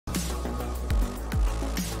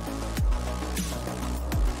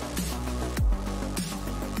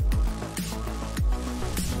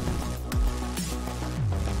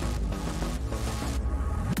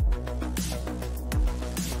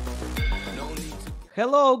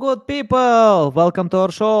Hello, good people. Welcome to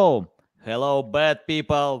our show. Hello, bad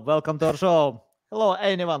people. Welcome to our show. Hello,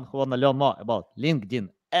 anyone who want to learn more about LinkedIn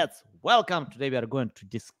ads. Welcome. Today we are going to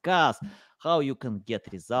discuss how you can get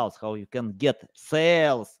results, how you can get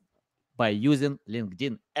sales by using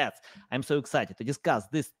LinkedIn ads. I'm so excited to discuss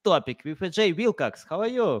this topic with AJ Wilcox. How are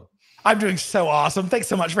you? I'm doing so awesome. Thanks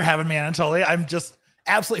so much for having me, Anatoly. I'm just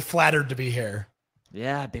absolutely flattered to be here.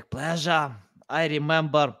 Yeah, big pleasure. I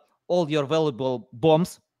remember all your valuable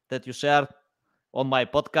bombs that you shared on my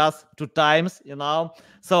podcast 2 times.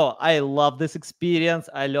 So I love this experience.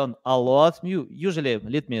 I learn a lot. You usually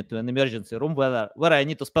lead me to an emergency room where I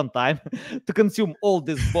need to spend time to consume all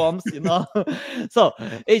these bombs. So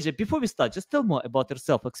AJ, before we start, just tell more about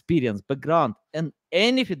yourself, experience, background, and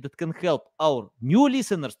anything that can help our new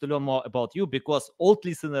listeners to learn more about you, because old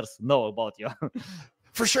listeners know about you.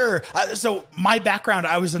 For sure. So my background,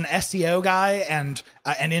 I was an SEO guy and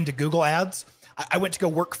into Google ads. I went to go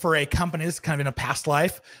work for a company. This is kind of in a past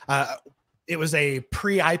life. It was a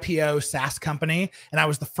pre-IPO SaaS company, and I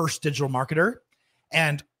was the first digital marketer.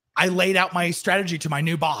 And I laid out my strategy to my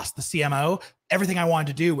new boss, the CMO, everything I wanted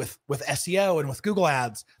to do with SEO and with Google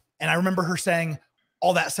ads. And I remember her saying,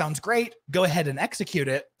 all that sounds great. Go ahead and execute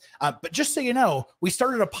it. But just so you know, we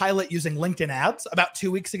started a pilot using LinkedIn ads about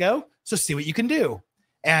 2 weeks ago. So see what you can do.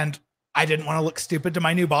 And I didn't want to look stupid to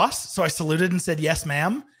my new boss. So I saluted and said, yes,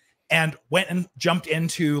 ma'am, and went and jumped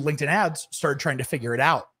into LinkedIn ads, started trying to figure it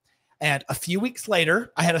out. And a few weeks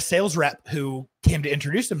later, I had a sales rep who came to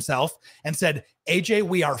introduce himself and said, AJ,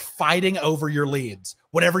 we are fighting over your leads.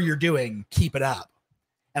 Whatever you're doing, keep it up.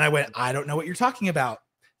 And I went, I don't know what you're talking about.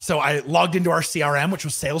 So I logged into our CRM, which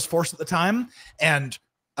was Salesforce at the time, and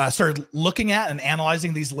started looking at and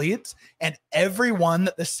analyzing these leads. And every one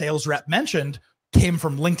that the sales rep mentioned came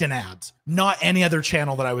from LinkedIn ads, not any other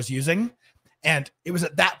channel that I was using. And it was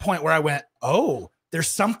at that point where I went, oh, there's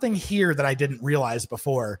something here that I didn't realize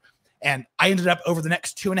before. And I ended up over the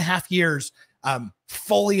next 2.5 years,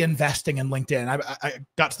 fully investing in LinkedIn. I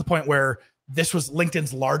got to the point where this was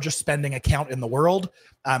LinkedIn's largest spending account in the world.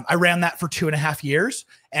 I ran that for 2.5 years.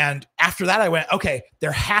 And after that, I went, okay,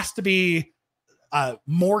 there has to be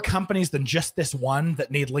more companies than just this one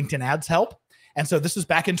that need LinkedIn ads help. And so this was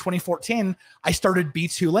back in 2014. I started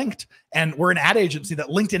B2 Linked, and we're an ad agency that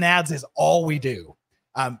LinkedIn ads is all we do.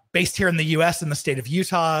 Based here in the US in the state of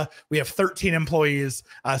Utah, we have 13 employees.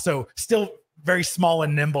 So still very small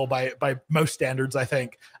and nimble by most standards, I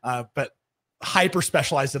think. But hyper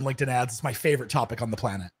specialized in LinkedIn ads. It's my favorite topic on the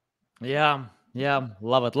planet. Yeah,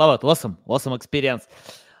 love it. Awesome experience.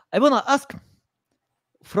 I want to ask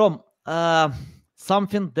from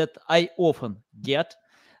something that I often get,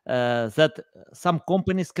 that some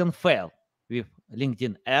companies can fail with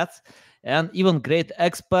LinkedIn ads, and even great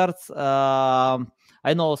experts.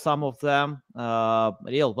 I know some of them,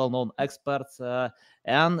 real well-known experts,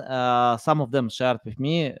 and some of them shared with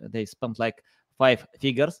me they spent like 5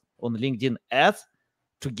 figures on LinkedIn ads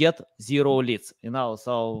to get 0 leads.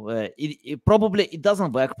 So it probably it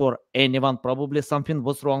doesn't work for anyone. Probably something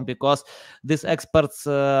was wrong, because these experts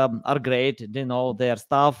are great, they know their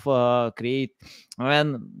stuff, create,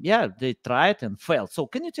 and yeah, they tried and failed. So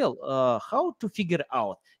can you tell how to figure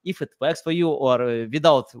out if it works for you, or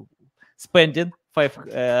without spending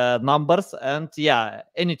 5 numbers? And yeah,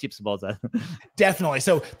 any tips about that? Definitely.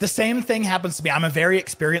 So the same thing happens to me. I'm a very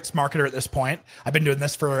experienced marketer at this point. I've been doing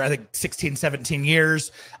this for, I think, 16, 17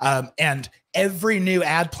 years. And every new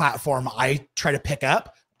ad platform I try to pick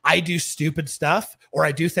up, I do stupid stuff, or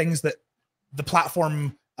I do things that the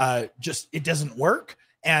platform it doesn't work.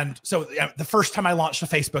 And so the first time I launched a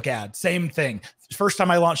Facebook ad, same thing. First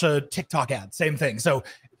time I launched a TikTok ad, same thing. So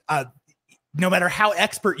no matter how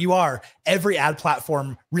expert you are, every ad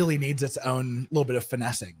platform really needs its own little bit of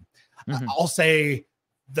finessing. I'll say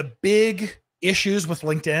the big issues with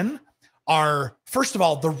LinkedIn are, first of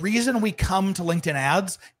all, the reason we come to LinkedIn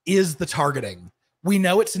ads is the targeting. We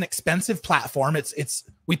know it's an expensive platform.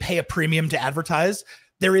 We pay a premium to advertise.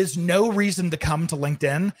 There is no reason to come to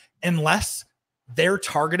LinkedIn unless their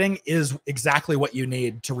targeting is exactly what you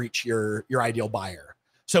need to reach your ideal buyer.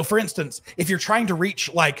 So for instance, if you're trying to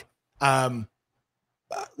reach like,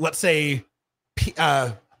 let's say,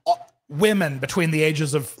 women between the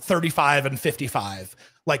ages of 35 and 55,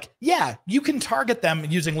 like, yeah, you can target them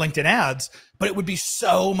using LinkedIn ads, but it would be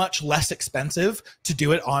so much less expensive to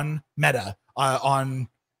do it on Meta, on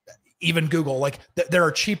even Google. Like there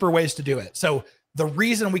are cheaper ways to do it. So the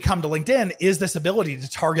reason we come to LinkedIn is this ability to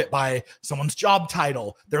target by someone's job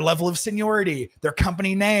title, their level of seniority, their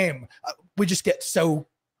company name. We just get so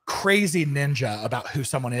crazy ninja about who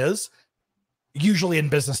someone is, usually in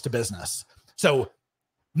business to business. So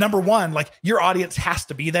number one, like your audience has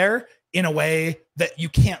to be there in a way that you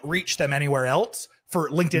can't reach them anywhere else for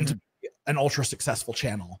LinkedIn to be an ultra successful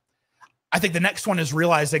channel. I think the next one is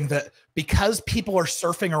realizing that because people are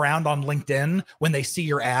surfing around on LinkedIn when they see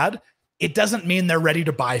your ad, it doesn't mean they're ready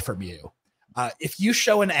to buy from you. If you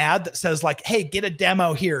show an ad that says like, hey, get a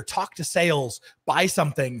demo here, talk to sales, buy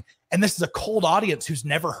something, and this is a cold audience who's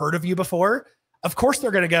never heard of you before, of course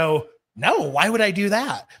they're going to go, no, why would I do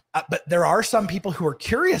that? But there are some people who are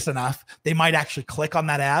curious enough, they might actually click on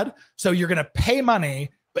that ad. So you're going to pay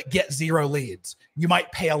money, but get 0 leads. You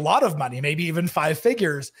might pay a lot of money, maybe even 5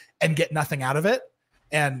 figures, and get nothing out of it.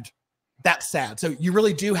 And that's sad. So you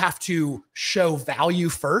really do have to show value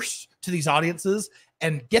first to these audiences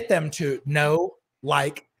and get them to know,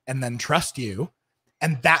 like, and then trust you.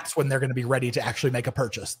 And that's when they're going to be ready to actually make a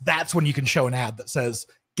purchase. That's when you can show an ad that says,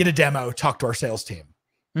 get a demo, talk to our sales team.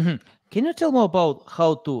 Can you tell me about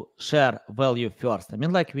how to share value first? I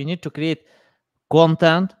mean, like we need to create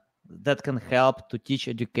content that can help to teach,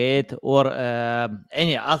 educate, or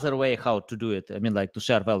any other way how to do it. I mean, like to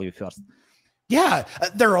share value first. Yeah,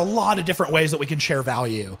 there are a lot of different ways that we can share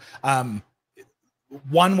value.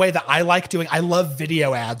 One way that I like doing, I love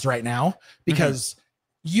video ads right now because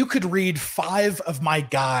you could read 5 of my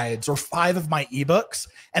guides or 5 of my ebooks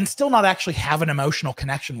and still not actually have an emotional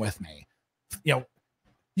connection with me. You know,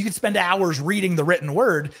 you could spend hours reading the written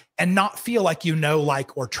word and not feel like you know,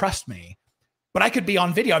 like, or trust me. But I could be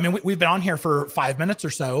on video. I mean, we've been on here for 5 minutes or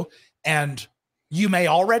so, and you may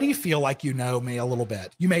already feel like you know me a little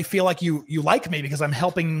bit. You may feel like you like me because I'm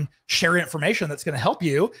helping share information that's going to help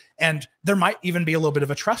you. And there might even be a little bit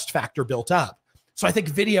of a trust factor built up. So I think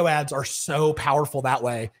video ads are so powerful that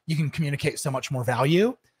way. You can communicate so much more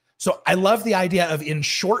value. So I love the idea of in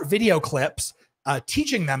short video clips,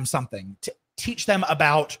 teaching them something, to teach them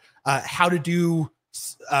about how to do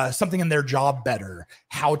something in their job better,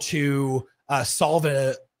 how to solve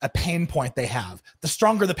a pain point they have. The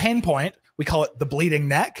stronger the pain point, we call it the bleeding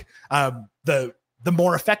neck, the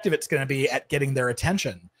more effective it's going to be at getting their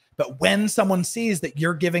attention. But when someone sees that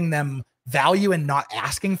you're giving them value and not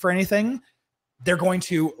asking for anything, they're going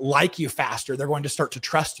to like you faster. They're going to start to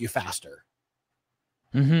trust you faster.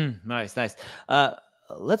 Nice.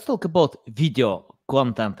 Let's talk about video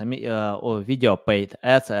content, I mean, or video paid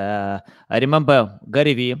ads. I remember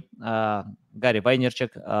Gary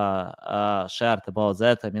Vaynerchuk shared about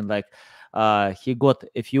that. I mean, like he got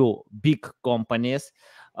a few big companies,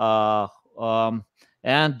 and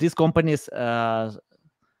these companies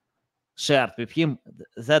shared with him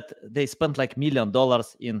that they spent like $1 million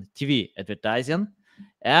in TV advertising,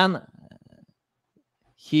 and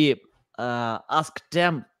he asked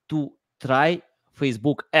them to try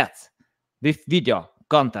Facebook ads with video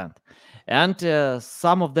content. And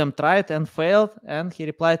some of them tried and failed, and he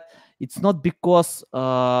replied, it's not because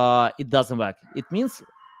it doesn't work. It means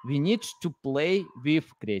we need to play with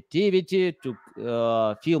creativity,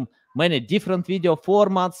 to film many different video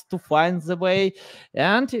formats to find the way,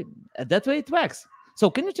 and that way it works. So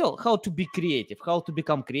can you tell how to be creative, how to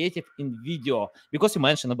become creative in video? Because you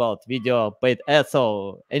mentioned about video paid ads,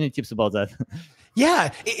 so any tips about that?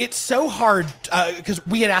 Yeah, it's so hard because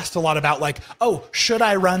we had asked a lot about like, oh, should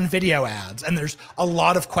I run video ads? And there's a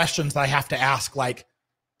lot of questions that I have to ask, like,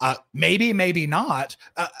 maybe, maybe not.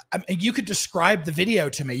 You could describe the video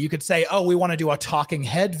to me. You could say, oh, we want to do a talking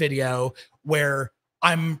head video where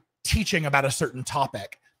I'm teaching about a certain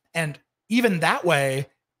topic. And even that way,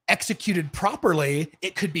 executed properly,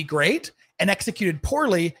 it could be great. And executed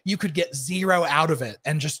poorly, you could get 0 out of it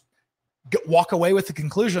and just walk away with the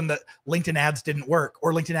conclusion that LinkedIn ads didn't work,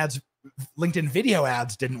 or LinkedIn video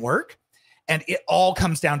ads didn't work. And it all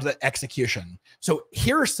comes down to the execution. So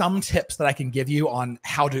here are some tips that I can give you on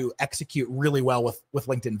how to execute really well with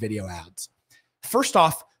LinkedIn video ads. First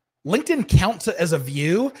off, LinkedIn counts it as a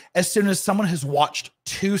view as soon as someone has watched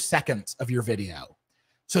 2 seconds of your video.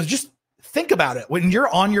 So just think about it. When you're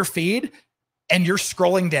on your feed and you're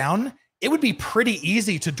scrolling down, it would be pretty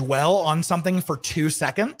easy to dwell on something for 2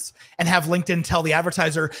 seconds and have LinkedIn tell the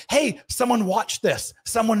advertiser, hey, someone watched this,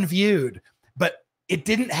 someone viewed, but it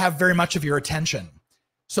didn't have very much of your attention.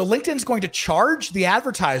 So LinkedIn's going to charge the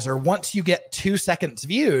advertiser once you get 2 seconds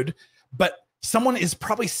viewed, but someone is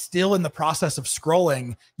probably still in the process of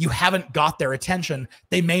scrolling. You haven't got their attention.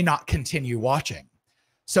 They may not continue watching.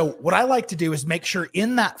 So what I like to do is make sure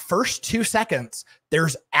in that first 2 seconds,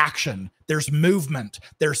 there's action, there's movement,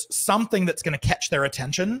 there's something that's going to catch their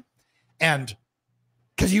attention. And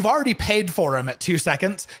because you've already paid for them at 2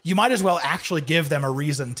 seconds, you might as well actually give them a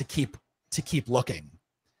reason to keep looking.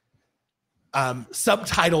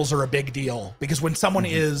 Subtitles are a big deal because when someone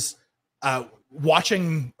is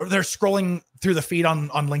watching, or they're scrolling through the feed on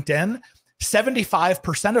LinkedIn,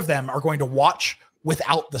 75% of them are going to watch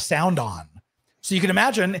without the sound on. So you can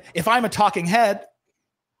imagine if I'm a talking head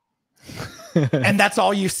and that's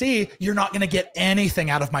all you see, you're not going to get anything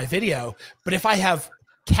out of my video. But if I have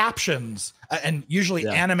captions, and usually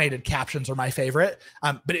animated captions are my favorite.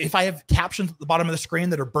 But if I have captions at the bottom of the screen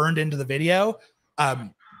that are burned into the video,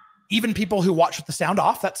 even people who watch with the sound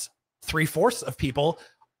off, that's 3/4 of people,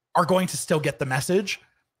 are going to still get the message.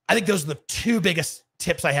 I think those are the two biggest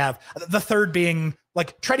tips I have. The third being,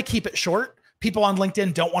 like, try to keep it short. People on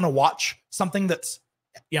LinkedIn don't want to watch something that's,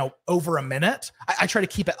 you know, over a minute. I try to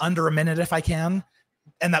keep it under a minute if I can.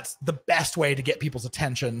 And that's the best way to get people's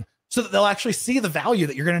attention so that they'll actually see the value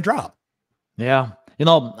that you're going to drop. Yeah. You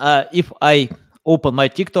know, if I open my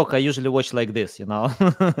TikTok, I usually watch like this, you know,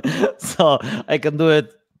 so I can do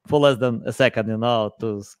it for less than a second, you know,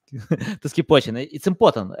 to keep watching. It's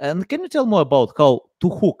important. And can you tell more about how to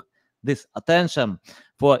hook this attention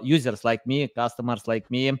for users like me, customers like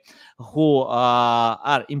me, who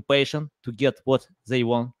are impatient to get what they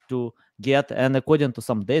want to get? And according to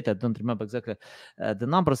some data, I don't remember exactly the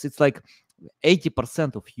numbers, it's like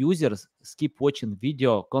 80% of users skip watching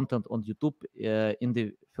video content on YouTube in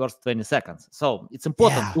the first 20 seconds. So it's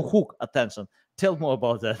important to hook attention. Tell more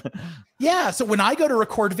about that. Yeah. So when I go to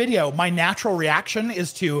record video, my natural reaction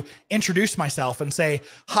is to introduce myself and say,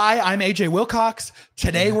 hi, I'm AJ Wilcox.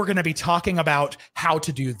 Today, we're going to be talking about how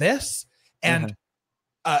to do this. And,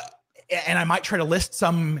 and I might try to list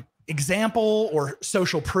some example or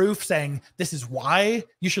social proof saying, this is why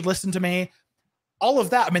you should listen to me. All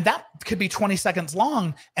of that. I mean, that could be 20 seconds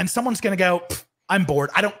long and someone's going to go, I'm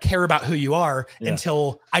bored. I don't care about who you are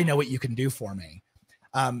until I know what you can do for me.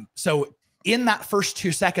 So in that first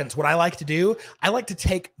 2 seconds, what I like to do, I like to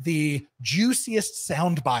take the juiciest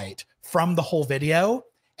soundbite from the whole video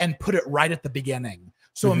and put it right at the beginning.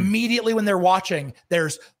 So immediately when they're watching,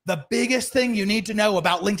 there's the biggest thing you need to know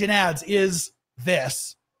about LinkedIn ads is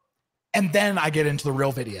this. And then I get into the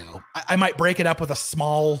real video. I might break it up with a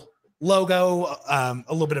small logo, a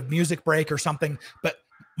little bit of music break or something. But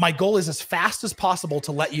my goal is as fast as possible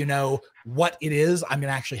to let you know what it is I'm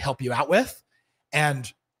going to actually help you out with.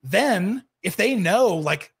 And then if they know,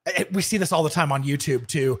 like we see this all the time on YouTube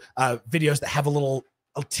too, videos that have a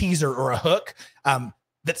teaser or a hook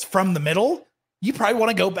that's from the middle, you probably want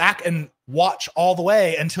to go back and watch all the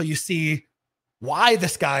way until you see why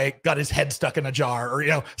this guy got his head stuck in a jar or, you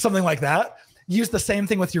know, something like that. Use the same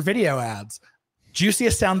thing with your video ads.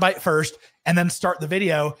 Juiciest soundbite first, and then start the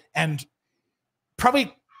video and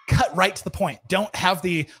probably cut right to the point. Don't have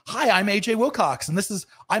the, hi, I'm AJ Wilcox, and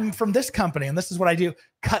I'm from this company, and this is what I do.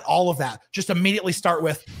 Cut all of that. Just immediately start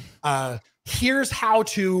with, here's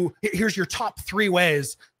your top 3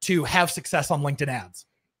 ways to have success on LinkedIn ads.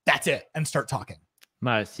 That's it. And start talking.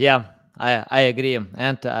 Nice. Yeah, I agree.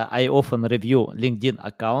 And I often review LinkedIn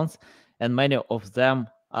accounts, and many of them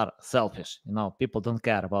are selfish. You know, people don't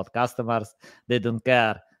care about customers. They don't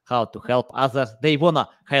care how to help others. They want to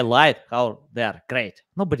highlight how they're great.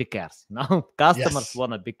 Nobody cares. You know, customers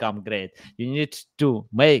want to become great. You need to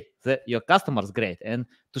make your customers great and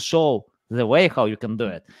to show the way how you can do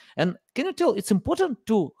it. And can you tell, it's important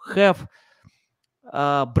to have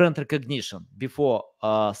brand recognition before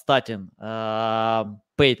starting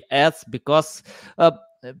paid ads, because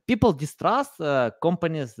people distrust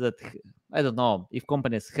companies that, I don't know if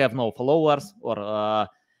companies have no followers or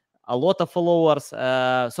a lot of followers.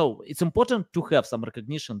 So it's important to have some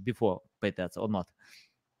recognition before paid ads or not.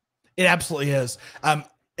 It absolutely is.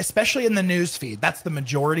 Especially in the news feed. That's the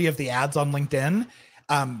majority of the ads on LinkedIn.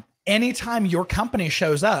 Anytime your company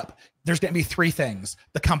shows up, there's going to be 3 things: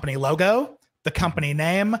 the company logo, the company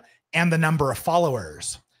name, and the number of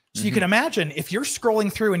followers. So you can imagine if you're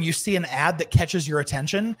scrolling through and you see an ad that catches your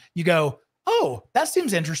attention, you go, oh, that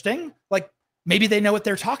seems interesting. Like maybe they know what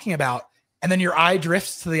they're talking about. And then your eye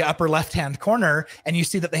drifts to the upper left-hand corner and you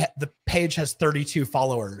see that the page has 32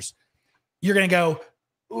 followers. You're going to go,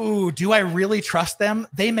 ooh, do I really trust them?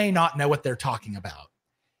 They may not know what they're talking about.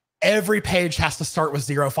 Every page has to start with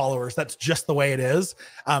 0 followers. That's just the way it is.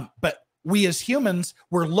 But we as humans,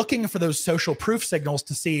 we're looking for those social proof signals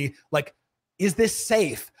to see, like, is this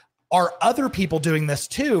safe? Are other people doing this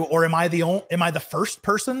too? Or am I the first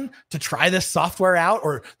person to try this software out,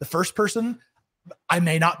 or the first person? I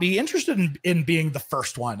may not be interested in being the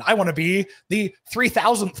first one. I want to be the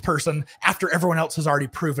 3,000th person after everyone else has already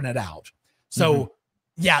proven it out. So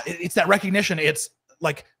yeah, it's that recognition. It's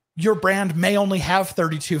like your brand may only have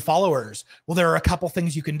 32 followers. Well, there are a couple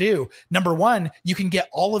things you can do. Number 1, you can get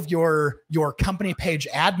all of your company page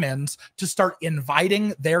admins to start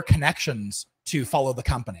inviting their connections to follow the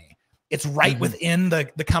company. It's right within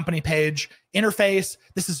the company page interface.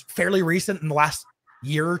 This is fairly recent in the last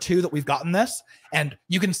year or two that we've gotten this. And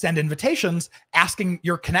you can send invitations asking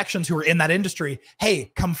your connections who are in that industry,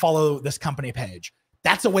 hey, come follow this company page.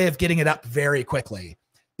 That's a way of getting it up very quickly.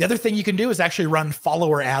 The other thing you can do is actually run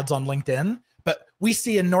follower ads on LinkedIn. But we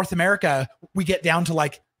see in North America, we get down to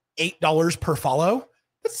like $8 per follow.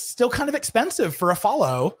 It's still kind of expensive for a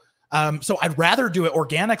follow. So I'd rather do it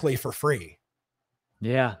organically for free.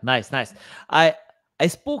 Yeah, nice. I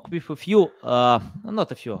spoke with a few,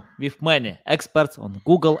 not a few, with many experts on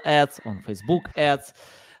Google ads, on Facebook ads,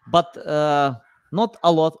 but not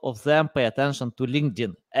a lot of them pay attention to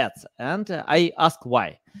LinkedIn ads. And I asked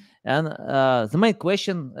why. And the main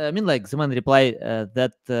question, the main reply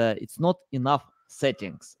that it's not enough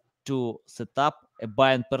settings to set up a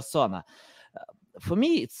buying persona. For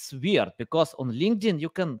me, it's weird because on LinkedIn, you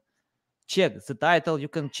can check the title, you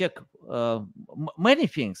can check many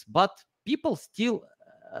things, but people still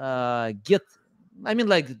don't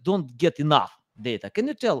get enough data. Can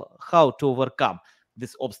you tell how to overcome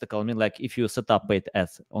this obstacle? If you set up paid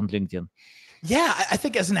ads on LinkedIn. Yeah, I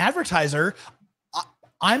think as an advertiser,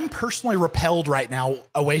 I'm personally repelled right now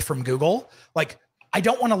away from Google. Like, I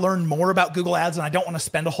don't want to learn more about Google ads and I don't want to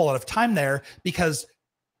spend a whole lot of time there because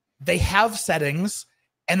they have settings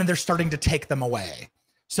and then they're starting to take them away.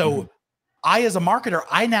 So I, as a marketer,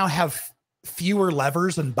 I now have fewer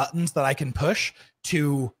levers and buttons that I can push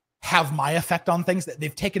to have my effect on things. That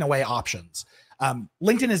they've taken away options.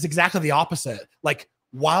 LinkedIn is exactly the opposite. Like,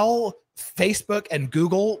 while Facebook and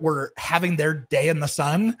Google were having their day in the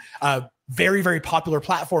sun, very, very popular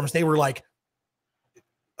platforms, they were like,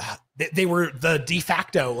 they were the de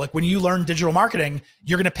facto. Like, when you learn digital marketing,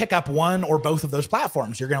 you're going to pick up one or both of those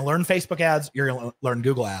platforms. You're going to learn Facebook ads. You're going to learn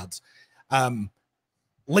Google ads.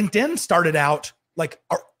 LinkedIn started out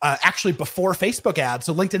actually before Facebook ads.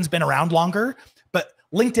 So LinkedIn's been around longer, but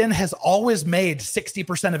LinkedIn has always made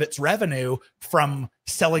 60% of its revenue from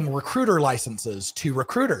selling recruiter licenses to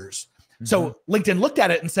recruiters. So LinkedIn looked at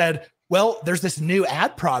it and said, well, there's this new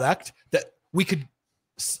ad product that we could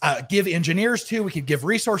give engineers to, we could give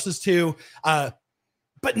resources to,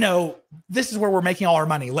 but no, this is where we're making all our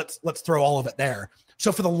money. Let's throw all of it there.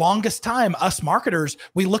 So for the longest time, us marketers,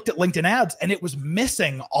 we looked at LinkedIn ads and it was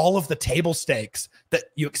missing all of the table stakes that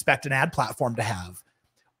you expect an ad platform to have.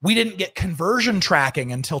 We didn't get conversion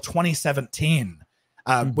tracking until 2017,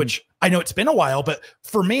 which I know it's been a while, but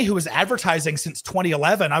for me, who was advertising since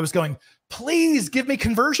 2011, I was going, please give me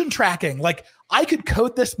conversion tracking. Like, I could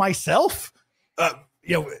code this myself,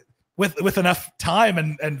 with enough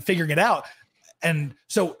time and figuring it out. And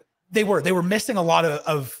so they were missing a lot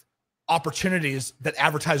of opportunities that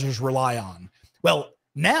advertisers rely on. Well,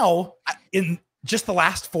 now in just the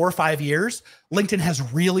last 4 or 5 years, LinkedIn has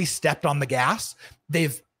really stepped on the gas.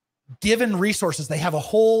 They've given resources. They have a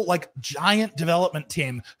whole giant development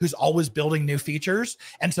team who's always building new features.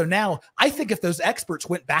 And so now I think if those experts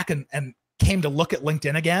went back and came to look at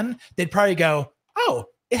LinkedIn again, they'd probably go, oh,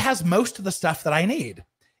 it has most of the stuff that I need.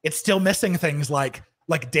 It's still missing things like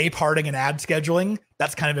day parting and ad scheduling.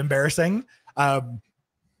 That's kind of embarrassing.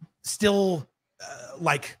 Still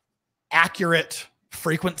accurate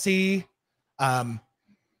frequency, the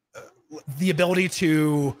ability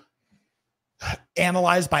to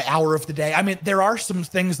analyze by hour of the day. I mean, there are some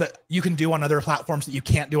things that you can do on other platforms that you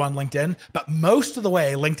can't do on LinkedIn, but most of the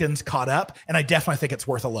way LinkedIn's caught up, and I definitely think it's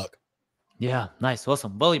worth a look. Yeah, nice,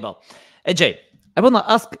 awesome, valuable. AJ, I want to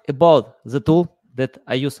ask about the tool that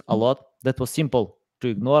I use a lot, that was simple to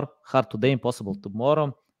ignore, hard today, impossible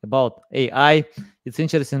tomorrow, about AI. It's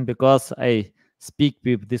interesting because I speak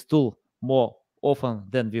with this tool more often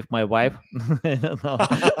than with my wife. I don't know.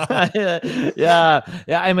 yeah,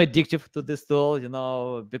 I'm addicted to this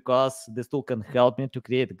tool, because this tool can help me to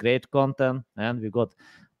create great content. And we got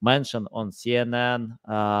mentioned on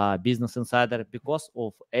CNN, Business Insider, because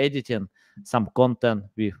of editing some content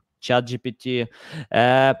with ChatGPT.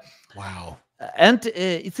 Wow. And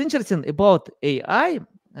it's interesting about AI.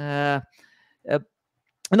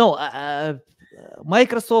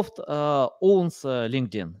 Microsoft owns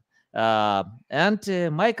LinkedIn. And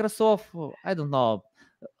Microsoft, I don't know,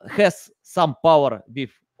 has some power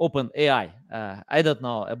with OpenAI. I don't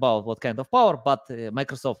know about what kind of power, but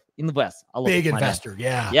Microsoft invests a lot. Big of money. Investor,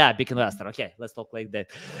 yeah. Yeah, big investor. Okay, let's talk like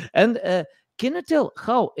that. And can you tell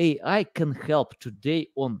how AI can help today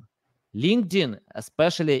on LinkedIn,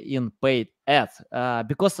 especially in paid ads?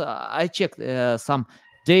 Because I checked some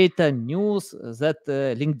data news that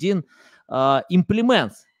LinkedIn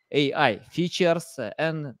implements AI features,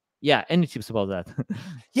 and any tips about that?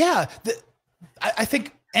 Yeah, I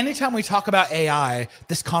think anytime we talk about AI,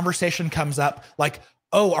 this conversation comes up like,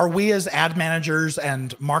 oh, are we as ad managers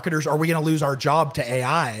and marketers, are we going to lose our job to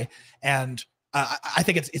AI? And I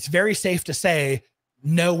think it's very safe to say,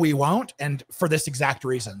 no, we won't. And for this exact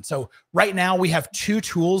reason. So right now we have 2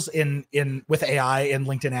 tools with AI in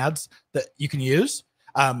LinkedIn ads that you can use.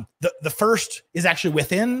 The first is actually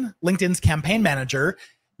within LinkedIn's campaign manager.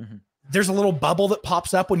 Mm-hmm. There's a little bubble that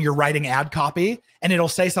pops up when you're writing ad copy, and it'll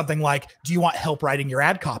say something like, do you want help writing your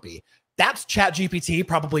ad copy? That's ChatGPT,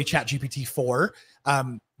 probably ChatGPT 4,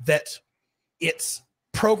 that it's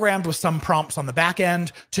programmed with some prompts on the back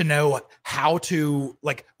end to know how to,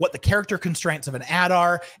 like, what the character constraints of an ad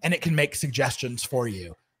are, and it can make suggestions for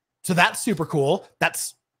you. So that's super cool.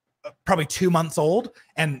 That's probably 2 months old.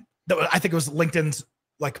 And I think it was LinkedIn's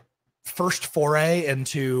like first foray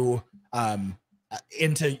into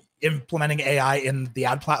implementing AI in the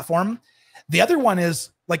ad platform. The other one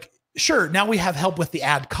is like, sure, now we have help with the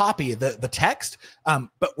ad copy, the text,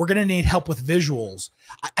 but we're going to need help with visuals.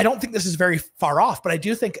 I don't think this is very far off, but I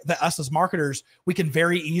do think that us as marketers, we can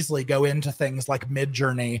very easily go into things like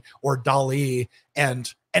Midjourney or DALL-E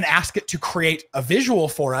and ask it to create a visual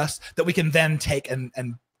for us that we can then take and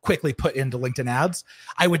quickly put into LinkedIn ads.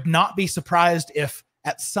 I would not be surprised if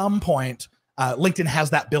at some point LinkedIn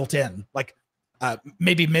has that built in, like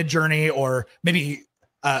maybe Midjourney, or maybe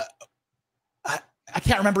I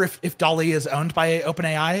can't remember if DALL-E is owned by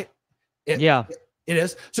OpenAI. It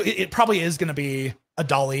is. So it probably is going to be a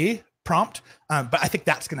DALL-E prompt, but I think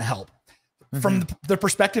that's going to help. Mm-hmm. From the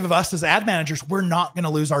perspective of us as ad managers, we're not going to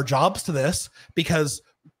lose our jobs to this, because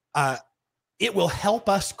it will help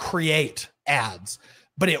us create ads,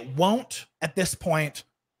 but it won't at this point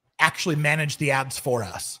actually manage the ads for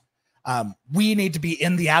us. We need to be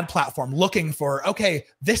in the ad platform looking for, okay,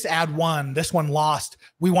 this ad won, this one lost.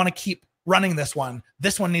 We want to keep running this one.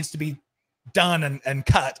 This one needs to be done and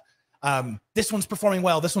cut. This one's performing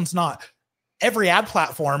well. This one's not. Every ad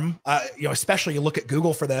platform, especially you look at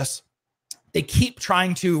Google for this, they keep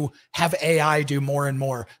trying to have AI do more and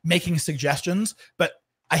more, making suggestions, but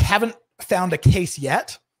I haven't found a case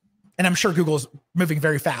yet. And I'm sure Google's moving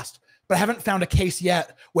very fast, but I haven't found a case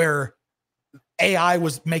yet where AI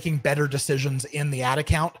was making better decisions in the ad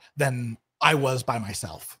account than I was by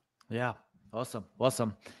myself. Yeah. Awesome.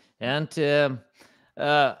 And,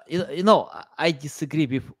 I disagree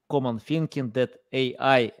with common thinking that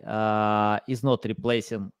AI is not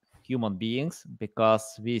replacing human beings,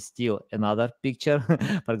 because we still another picture.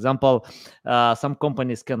 For example, some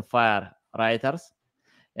companies can fire writers.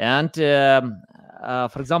 And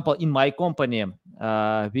for example, in my company,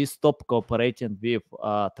 we stopped cooperating with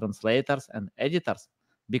translators and editors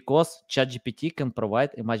because ChatGPT can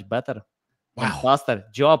provide a much better and faster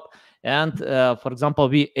job. And for example,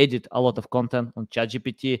 we edit a lot of content on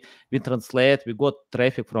ChatGPT. We translate. We got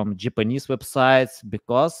traffic from Japanese websites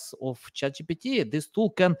because of ChatGPT. This tool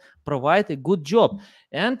can provide a good job.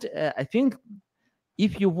 And I think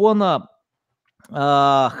if you wanna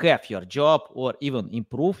have your job or even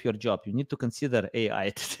improve your job, you need to consider AI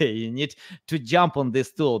today. You need to jump on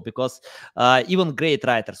this tool, because even great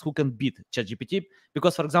writers who can beat ChatGPT,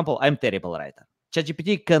 because for example, I'm terrible writer.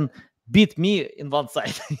 ChatGPT can beat me in one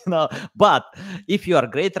side, but if you are a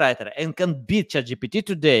great writer and can beat ChatGPT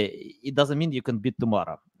today, it doesn't mean you can beat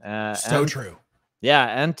tomorrow. True.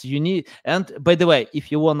 Yeah. And by the way,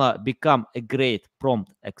 if you want to become a great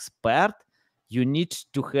prompt expert, you need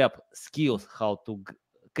to have skills how to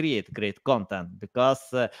create great content,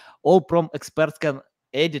 because all prompt experts can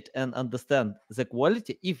edit and understand the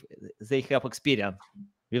quality if they have experience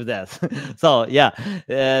with that. So yeah,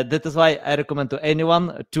 that is why I recommend to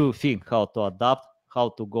anyone to think how to adapt,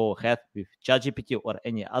 how to go ahead with ChatGPT or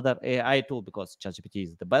any other AI tool, because ChatGPT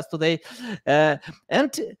is the best today. And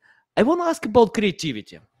I want to ask about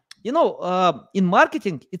creativity. In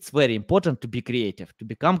marketing, it's very important to be creative, to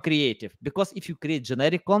become creative, because if you create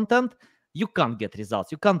generic content, you can't get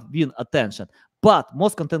results, you can't win attention. But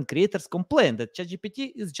most content creators complain that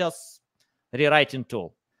ChatGPT is just rewriting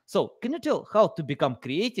tool. So can you tell how to become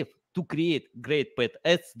creative to create great paid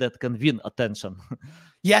ads that can win attention?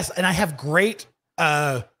 Yes, and I have great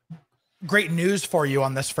news for you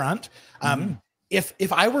on this front.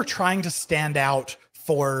 If I were trying to stand out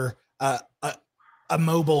for a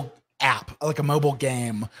mobile app, like a mobile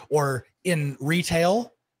game, or in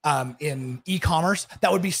retail, in e-commerce,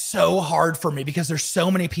 that would be so hard for me because there's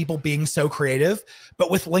so many people being so creative.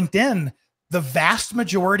 But with LinkedIn, the vast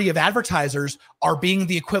majority of advertisers are being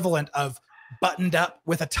the equivalent of buttoned up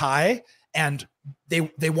with a tie, and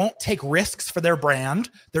they won't take risks for their brand.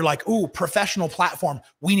 They're like, ooh, professional platform.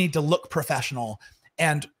 We need to look professional.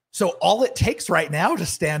 And so all it takes right now to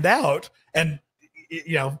stand out and,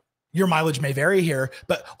 your mileage may vary here,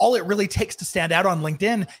 but all it really takes to stand out on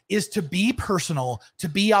LinkedIn is to be personal, to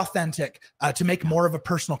be authentic, to make more of a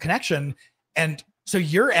personal connection. And so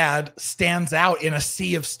your ad stands out in a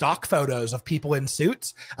sea of stock photos of people in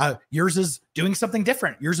suits. Yours is doing something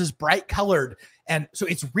different. Yours is bright colored. And so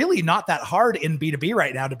it's really not that hard in B2B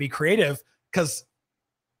right now to be creative, because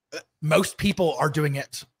most people are doing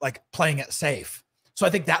it, like playing it safe. So I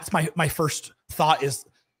think that's my first thought is,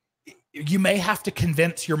 you may have to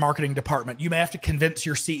convince your marketing department. You may have to convince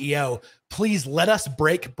your CEO, please let us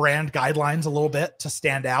break brand guidelines a little bit to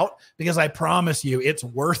stand out, because I promise you it's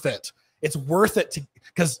worth it. It's worth it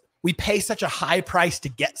because we pay such a high price to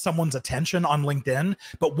get someone's attention on LinkedIn.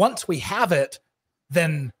 But once we have it,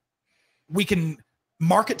 then we can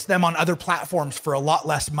market to them on other platforms for a lot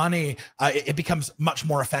less money. It becomes much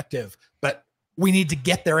more effective, but we need to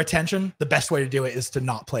get their attention. The best way to do it is to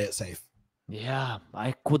not play it safe. Yeah,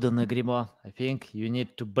 I couldn't agree more. I think you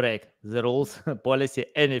need to break the rules, policy,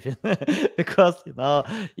 anything, because, you know,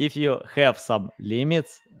 if you have some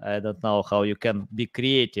limits, I don't know how you can be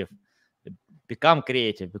creative, become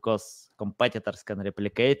creative, because competitors can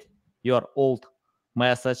replicate your old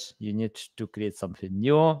message. You need to create something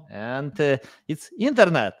new, and it's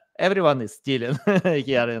internet. Everyone is stealing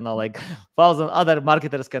here, you know, like 1,000 other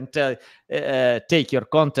marketers can take your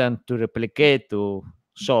content to replicate, to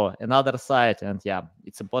show another side. And yeah,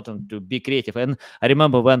 it's important to be creative. And I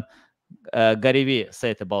remember when Gary Vee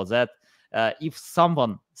said about that, if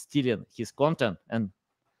someone stealing his content, and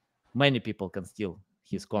many people can steal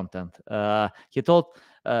his content, he told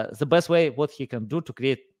the best way what he can do to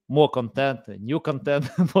create more content, new content,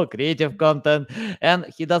 more creative content. And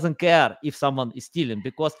he doesn't care if someone is stealing,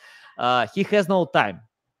 because he has no time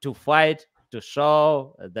to fight, to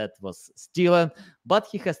show that was stolen, but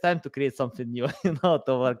he has time to create something new, you know,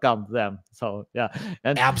 to overcome them. So yeah,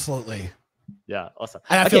 and absolutely. Yeah, awesome.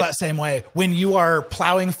 And I feel that same way. When you are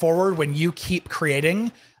plowing forward, when you keep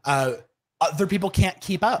creating, other people can't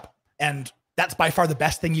keep up. And that's by far the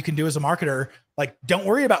best thing you can do as a marketer. Like, don't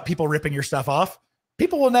worry about people ripping your stuff off.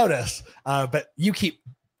 People will notice, but you keep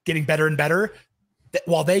getting better and better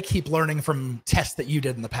while they keep learning from tests that you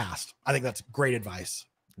did in the past. I think that's great advice.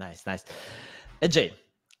 Nice, nice. AJ,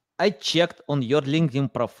 I checked on your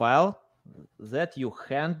LinkedIn profile that you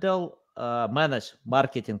handle, manage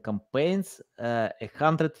marketing campaigns,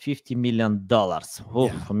 $150 million. Oh,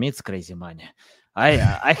 yeah. For me, it's crazy money.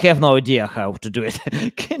 I have no idea how to do it.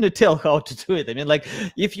 Can you tell how to do it? I mean, like,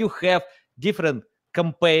 if you have different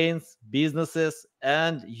campaigns, businesses,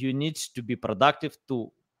 and you need to be productive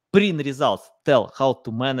to bring results, tell how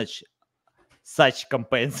to manage such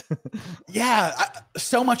campaigns. Yeah,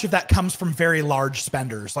 so much of that comes from very large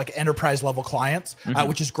spenders, like enterprise level clients,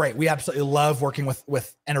 which is great. We absolutely love working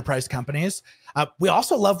with enterprise companies. We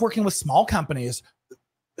also love working with small companies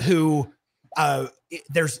who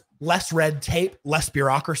there's less red tape, less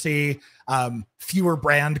bureaucracy, fewer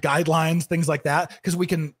brand guidelines, things like that, because we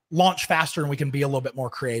can launch faster and we can be a little bit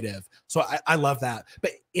more creative. So I love that.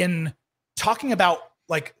 But in talking about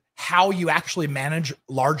like how you actually manage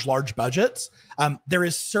large budgets, there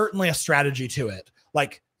is certainly a strategy to it.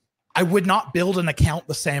 Like, I would not build an account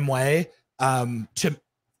the same way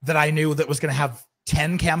that I knew that was going to have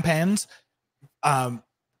 10 campaigns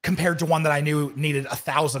compared to one that I knew needed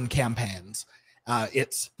 1,000 campaigns.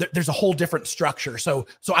 There's a whole different structure. So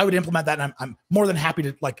I would implement that, and I'm more than happy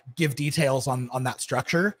to like give details on that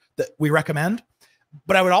structure that we recommend.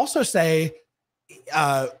 But I would also say,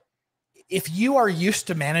 if you are used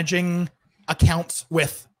to managing accounts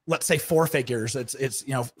with, let's say, 4 figures, it's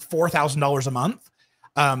 $4,000 a month.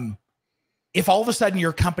 If all of a sudden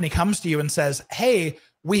your company comes to you and says, hey,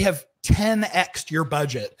 we have 10x'd your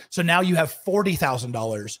budget, so now you have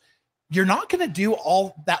 $40,000, you're not going to do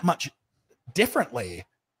all that much differently.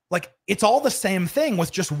 Like, it's all the same thing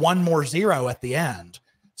with just one more zero at the end.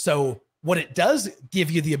 So what it does give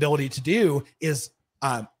you the ability to do is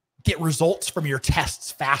get results from your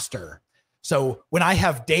tests faster. So when I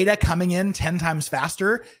have data coming in 10 times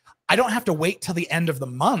faster, I don't have to wait till the end of the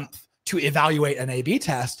month to evaluate an A/B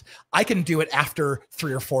test. I can do it after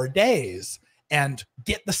 3 or 4 days and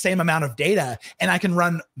get the same amount of data. And I can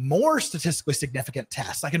run more statistically significant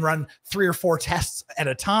tests. I can run 3 or 4 tests at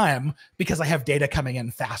a time because I have data coming in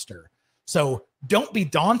faster. So don't be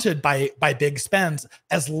daunted by big spends,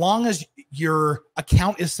 as long as your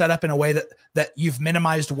account is set up in a way that you've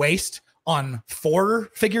minimized waste on 4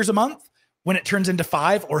 figures a month. When it turns into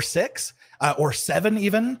 5 or 6 or 7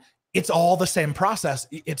 even, it's all the same process.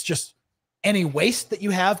 It's just any waste that you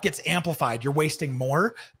have gets amplified. You're wasting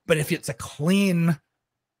more. But if it's a clean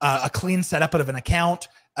setup of an account,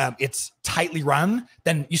 it's tightly run,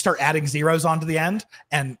 then you start adding zeros onto the end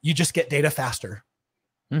and you just get data faster.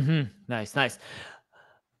 Nice, nice.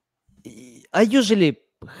 I usually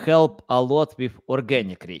help a lot with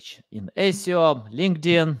organic reach in SEO,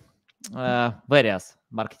 LinkedIn, various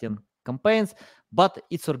marketing campaigns, but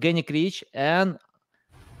it's organic reach, and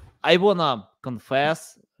I wanna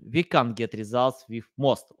confess we can't get results with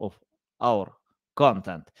most of our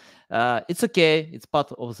content. It's okay, it's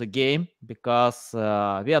part of the game because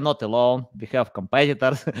we are not alone. We have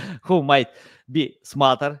competitors who might be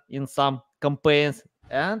smarter in some campaigns,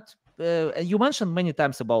 and you mentioned many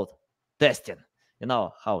times about testing. You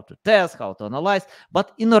know how to test, how to analyze,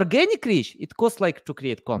 but in organic reach, it costs like to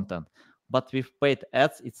create content. But with paid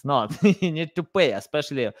ads, it's not. You need to pay,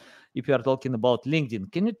 especially if you are talking about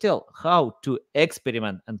LinkedIn. Can you tell how to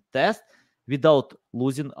experiment and test without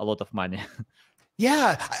losing a lot of money?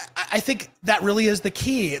 Yeah, I think that really is the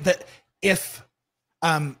key. That if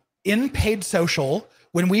in paid social,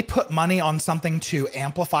 when we put money on something to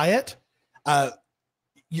amplify it,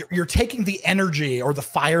 you're taking the energy or the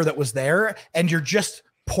fire that was there and you're just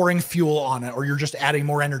pouring fuel on it, or you're just adding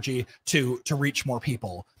more energy to reach more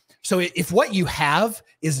people. So if what you have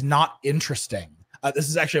is not interesting, this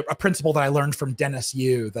is actually a principle that I learned from Dennis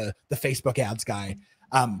Yu, the Facebook ads guy.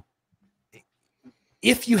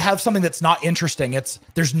 If you have something that's not interesting,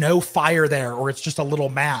 there's no fire there, or it's just a little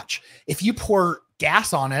match. If you pour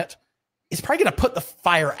gas on it, it's probably going to put the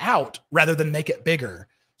fire out rather than make it bigger.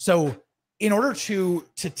 So in order to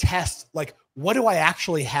test, like, what do I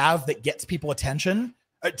actually have that gets people attention,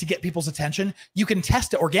 to get people's attention, you can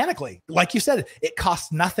test it organically. Like you said, it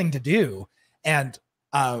costs nothing to do. And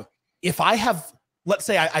if I have, let's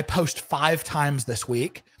say I post 5 times this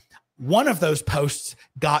week, one of those posts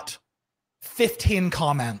got 15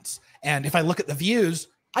 comments. And if I look at the views,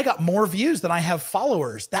 I got more views than I have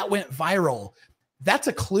followers. That went viral. That's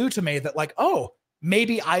a clue to me that, like, oh,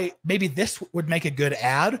 maybe this would make a good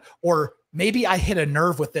ad, or maybe I hit a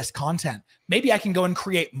nerve with this content. Maybe I can go and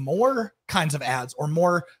create more kinds of ads or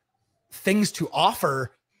more things to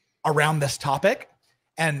offer around this topic.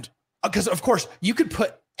 And because of course you could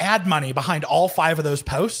put ad money behind all 5 of those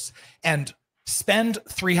posts and spend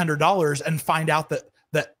 $300 and find out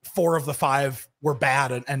that 4 of the 5 were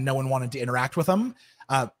bad and no one wanted to interact with them.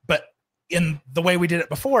 But in the way we did it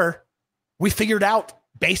before, we figured out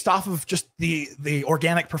based off of just the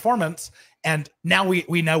organic performance. And now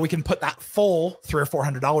we know we can put that full $300 or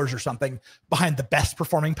 $400 or something behind the best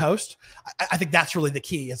performing post. I think that's really the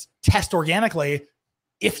key, is test organically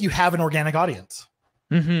if you have an organic audience.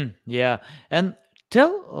 Yeah. And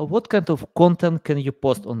tell what kind of content can you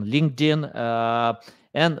post on LinkedIn,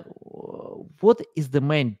 and what is the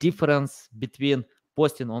main difference between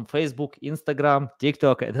posting on Facebook, Instagram,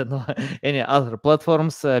 TikTok, I don't know, any other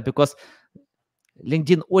platforms, because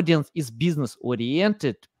LinkedIn audience is business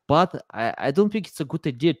oriented, but I don't think it's a good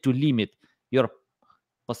idea to limit your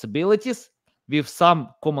possibilities with some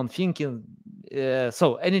common thinking.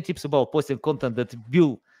 So any tips about posting content that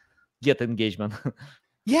will get engagement?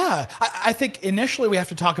 Yeah, I think initially we have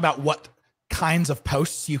to talk about what kinds of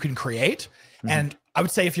posts you can create. And I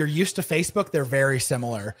would say if you're used to Facebook, they're very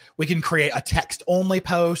similar. We can create a text only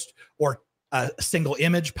post or a single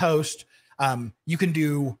image post. You can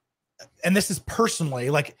do, and this is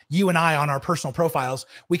personally, like you and I on our personal profiles,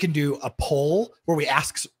 we can do a poll where we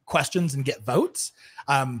ask questions and get votes.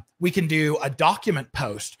 We can do a document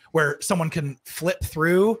post where someone can flip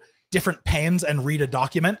through different panes and read a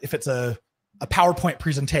document if it's a PowerPoint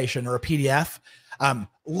presentation or a PDF.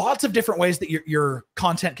 Lots of different ways that your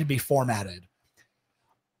content can be formatted.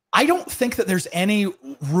 I don't think that there's any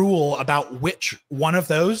rule about which one of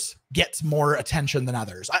those gets more attention than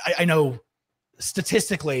others. I know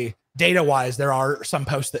statistically, data-wise, there are some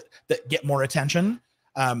posts that get more attention.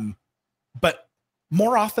 But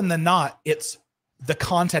more often than not, it's the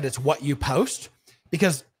content, it's what you post,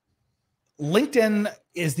 because LinkedIn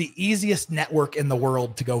is the easiest network in the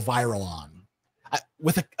world to go viral on.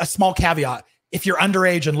 With a small caveat, if you're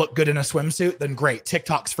underage and look good in a swimsuit, then great.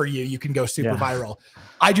 TikTok's for you. You can go super viral.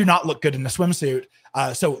 I do not look good in a swimsuit.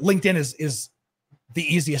 So LinkedIn is the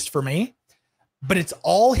easiest for me, but it's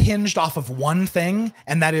all hinged off of one thing,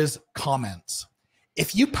 and that is comments.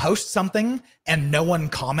 If you post something and no one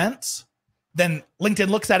comments, then LinkedIn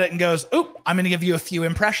looks at it and goes, "Oop, I'm going to give you a few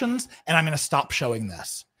impressions and I'm going to stop showing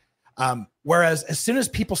this." Whereas as soon as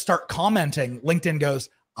people start commenting, LinkedIn goes,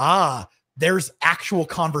 there's actual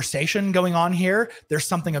conversation going on here. There's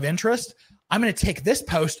something of interest. I'm going to take this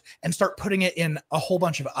post and start putting it in a whole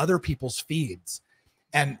bunch of other people's feeds.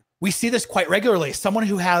 And we see this quite regularly. Someone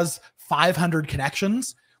who has 500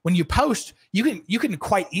 connections when you post, you can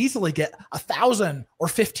quite easily get 1,000 or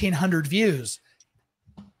 1,500 views.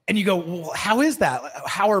 And you go, well, how is that?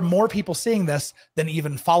 How are more people seeing this than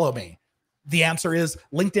even follow me? The answer is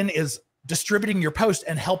LinkedIn is distributing your post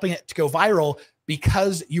and helping it to go viral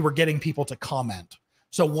because you were getting people to comment.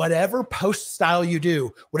 So whatever post style you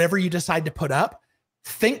do, whatever you decide to put up,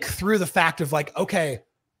 think through the fact of like, okay,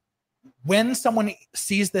 when someone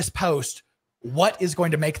sees this post, what is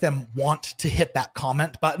going to make them want to hit that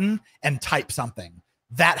comment button and type something?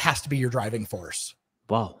 That has to be your driving force.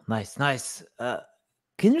 Wow, nice, nice.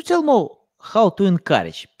 Can you tell me how to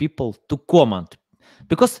encourage people to comment?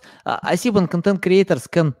 Because I see when content creators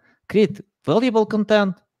can create valuable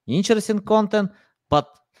content, interesting content, but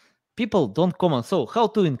people don't comment. So how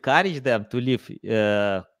to encourage them to leave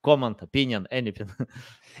comment, opinion, anything?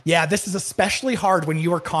 Yeah, this is especially hard when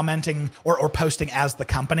you are commenting or posting as the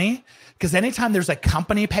company, because anytime there's a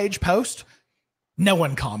company page post, no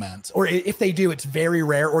one comments. Or if they do, it's very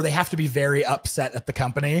rare, or they have to be very upset at the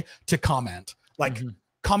company to comment. Like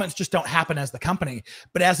comments just don't happen as the company.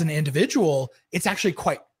 But as an individual, it's actually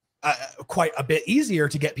quite a bit easier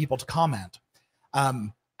to get people to comment.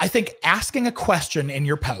 I think asking a question in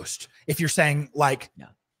your post, if you're saying like,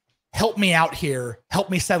 help me out here, help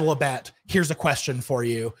me settle a bet, here's a question for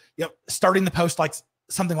you, starting the post like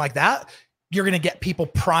something like that, you're going to get people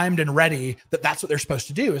primed and ready that that's what they're supposed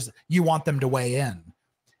to do, is you want them to weigh in.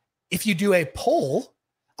 If you do a poll,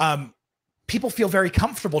 people feel very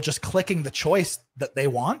comfortable just clicking the choice that they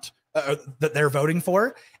want, that they're voting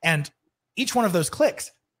for. And each one of those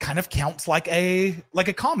clicks kind of counts like a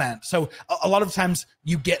comment. So a lot of times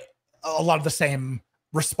you get a lot of the same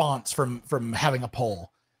response from having a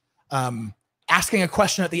poll. Asking a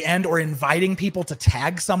question at the end or inviting people to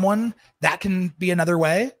tag someone, that can be another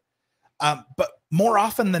way. But more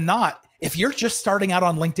often than not, if you're just starting out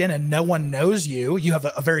on LinkedIn and no one knows you, you have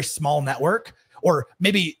a very small network, or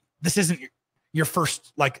maybe this isn't your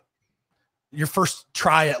first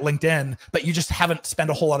try at LinkedIn, but you just haven't spent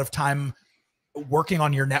a whole lot of time working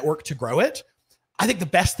on your network to grow it. I think the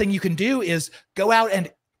best thing you can do is go out and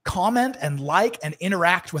comment and like and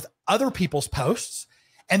interact with other people's posts.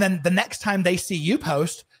 And then the next time they see you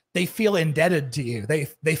post, they feel indebted to you.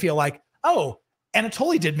 They feel like, oh,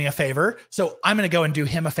 Anatoly did me a favor, so I'm going to go and do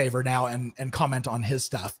him a favor now and comment on his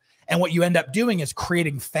stuff. And what you end up doing is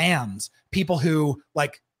creating fans, people who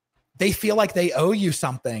like, they feel like they owe you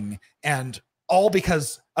something, and all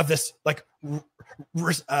because of this like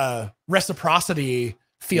reciprocity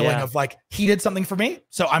feeling of like, he did something for me,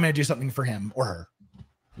 so I'm going to do something for him or her.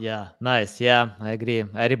 Yeah, nice. Yeah, I agree.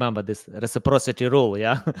 I remember this reciprocity rule.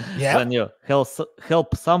 Yeah, when you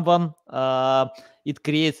help someone, it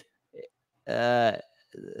creates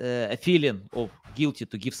a feeling of guilty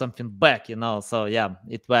to give something back. So yeah,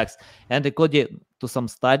 it works. And according to some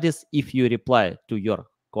studies, if you reply to your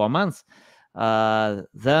comments,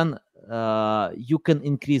 then you can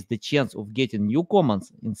increase the chance of getting new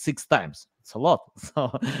comments in 6 times. It's a lot.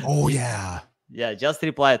 So yeah, just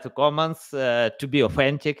reply to comments to be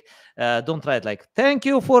authentic. Don't write like, thank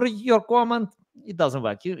you for your comment. It doesn't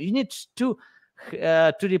work. You need to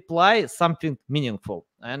reply something meaningful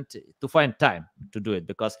and to find time to do it,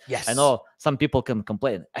 because I know some people can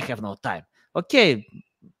complain, I have no time. Okay,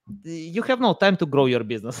 you have no time to grow your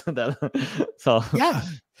business. So yeah,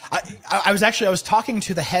 I was talking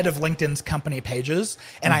to the head of LinkedIn's company pages,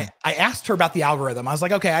 and I asked her about the algorithm. I was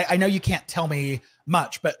like, okay, I know you can't tell me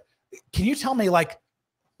much, but can you tell me like,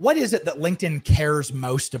 what is it that LinkedIn cares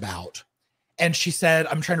most about? And she said,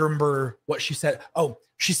 I'm trying to remember what she said. Oh,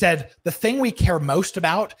 she said, the thing we care most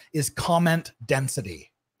about is comment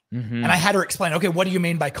density. And I had her explain, okay, what do you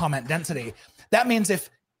mean by comment density? That means if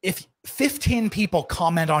 15 people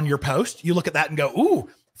comment on your post, you look at that and go, ooh,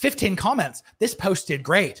 15 comments, this post did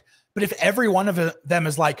great. But if every one of them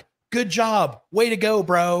is like, good job, way to go,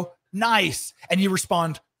 bro, nice, and you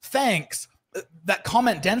respond, thanks, that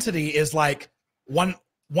comment density is like one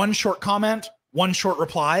short comment, one short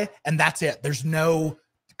reply, and that's it. There's no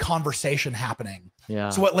conversation happening. Yeah.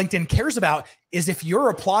 So what LinkedIn cares about is if your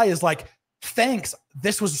reply is like, thanks,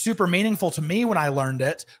 this was super meaningful to me when I learned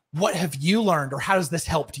it. What have you learned, or how has this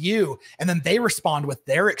helped you? And then they respond with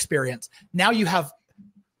their experience. Now you have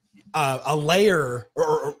a layer,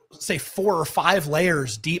 or say 4 or 5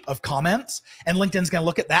 layers deep of comments, and LinkedIn's going to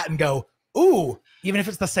look at that and go, ooh, even if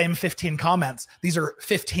it's the same 15 comments, these are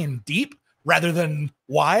 15 deep rather than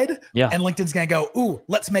wide. Yeah. And LinkedIn's going to go, ooh,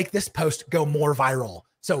 let's make this post go more viral.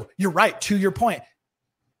 So you're right. To your point,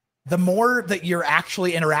 the more that you're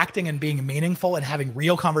actually interacting and being meaningful and having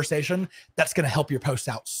real conversation, that's going to help your post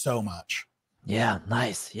out so much. Yeah.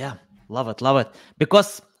 Nice. Yeah. Love it. Love it.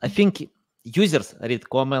 Because I think users read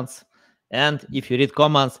comments, and if you read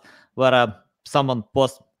comments where someone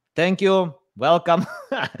posts, "Thank you, welcome,"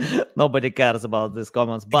 nobody cares about these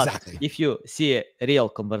comments. But Exactly. if you see a real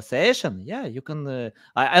conversation, yeah, you can.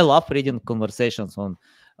 I love reading conversations on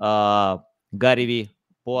Gary V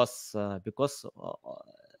posts because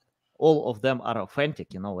all of them are authentic,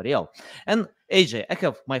 real. And AJ, I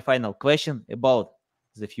have my final question about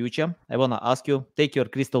the future. I want to ask you, take your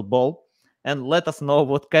crystal ball and let us know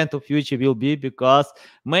what kind of future will be, because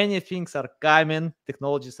many things are coming,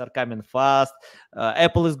 technologies are coming fast.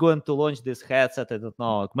 Apple is going to launch this headset. I don't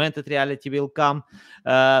know, augmented reality will come.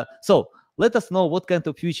 So let us know what kind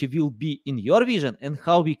of future will be in your vision and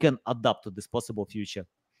how we can adapt to this possible future.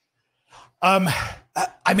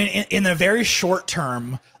 I mean, in the very short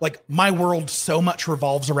term, like my world so much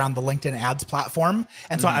revolves around the LinkedIn ads platform.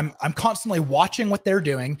 And so I'm constantly watching what they're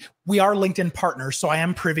doing. We are LinkedIn partners, so I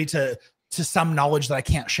am privy to some knowledge that I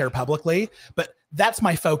can't share publicly, but that's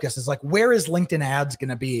my focus, is like, where is LinkedIn ads going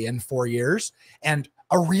to be in 4 years? And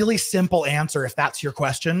a really simple answer, if that's your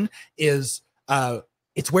question, is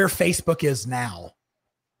it's where Facebook is now.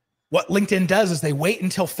 What LinkedIn does is they wait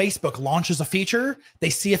until Facebook launches a feature, they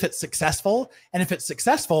see if it's successful, and if it's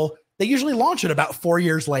successful, they usually launch it about 4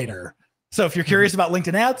 years later. So if you're curious about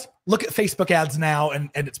LinkedIn ads, look at Facebook ads now, and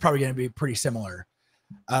it's probably going to be pretty similar.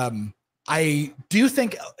 I do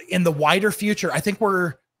think in the wider future, I think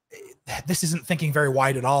this isn't thinking very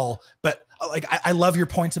wide at all, but like I love your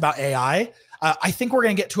points about AI. I think we're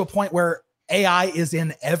going to get to a point where AI is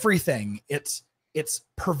in everything. It's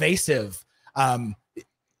pervasive.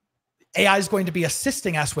 AI is going to be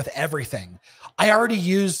assisting us with everything. I already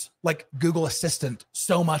use like Google Assistant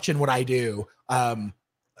so much in what I do.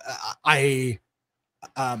 I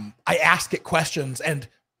ask it questions, and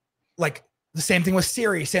like the same thing with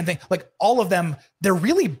Siri, same thing. Like all of them, they're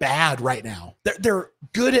really bad right now. They're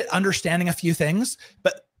good at understanding a few things,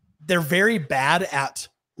 but they're very bad at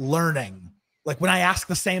learning. Like when I ask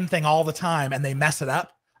the same thing all the time and they mess it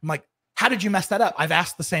up, I'm like, how did you mess that up? I've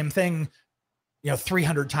asked the same thing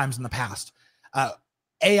 300 times in the past.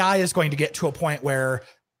 AI is going to get to a point where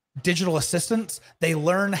digital assistants, they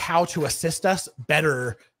learn how to assist us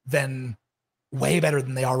way better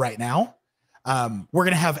than they are right now. We're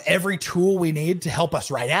going to have every tool we need to help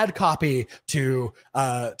us write ad copy, to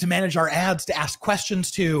manage our ads, to ask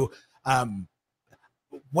questions to.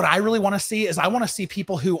 What I really want to see is I want to see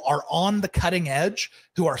people who are on the cutting edge,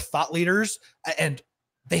 who are thought leaders, and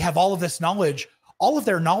they have all of this knowledge. All of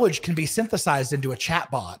their knowledge can be synthesized into a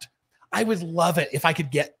chat bot. I would love it if I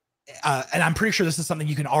could get, and I'm pretty sure this is something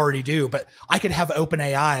you can already do, but I could have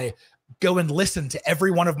OpenAI go and listen to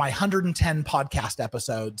every one of my 110 podcast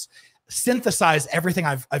episodes, synthesize everything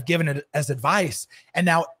I've given it as advice. And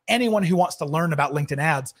now anyone who wants to learn about LinkedIn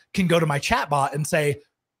ads can go to my chat bot and say,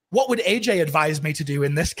 what would AJ advise me to do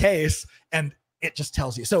in this case? And it just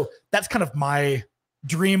tells you. So that's kind of my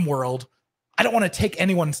dream world. I don't want to take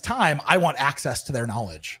anyone's time. I want access to their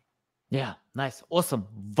knowledge. Yeah, nice, awesome,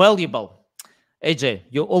 valuable. AJ,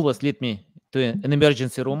 you always lead me to an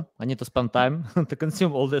emergency room. I need to spend time to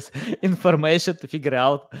consume all this information to figure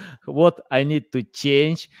out what I need to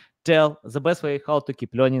change. Tell the best way how to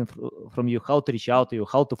keep learning from you, how to reach out to you,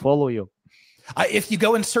 how to follow you. If you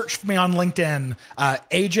go and search for me on LinkedIn,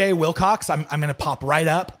 AJ Wilcox, I'm going to pop right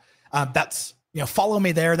up. That's follow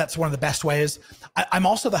me there. That's one of the best ways. I'm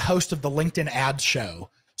also the host of the LinkedIn Ads Show.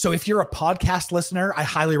 So if you're a podcast listener, I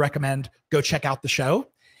highly recommend go check out the show.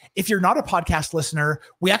 If you're not a podcast listener,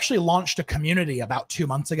 we actually launched a community about 2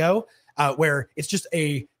 months ago where it's just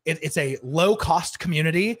it's a low cost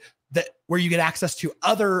community where you get access to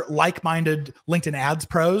other like-minded LinkedIn ads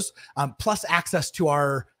pros, plus access to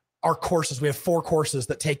our courses. We have 4 courses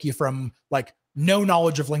that take you from like no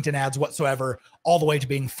knowledge of LinkedIn ads whatsoever all the way to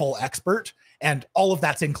being full expert. And all of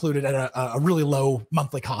that's included at a really low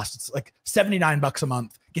monthly cost. It's like $79 a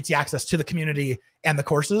month, gets you access to the community and the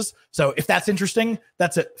courses. So if that's interesting,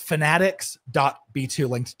 that's at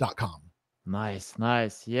fanatics.b2linked.com. Nice.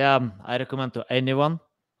 Yeah, I recommend to anyone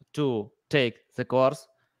to take the course,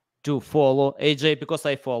 to follow AJ, because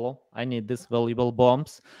I follow. I need these valuable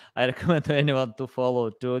bombs. I recommend to anyone to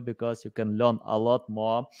follow too, because you can learn a lot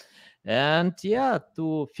more. And yeah,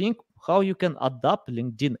 to think how you can adapt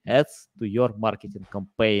LinkedIn ads to your marketing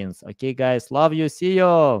campaigns. Okay, guys, love you. See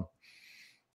you.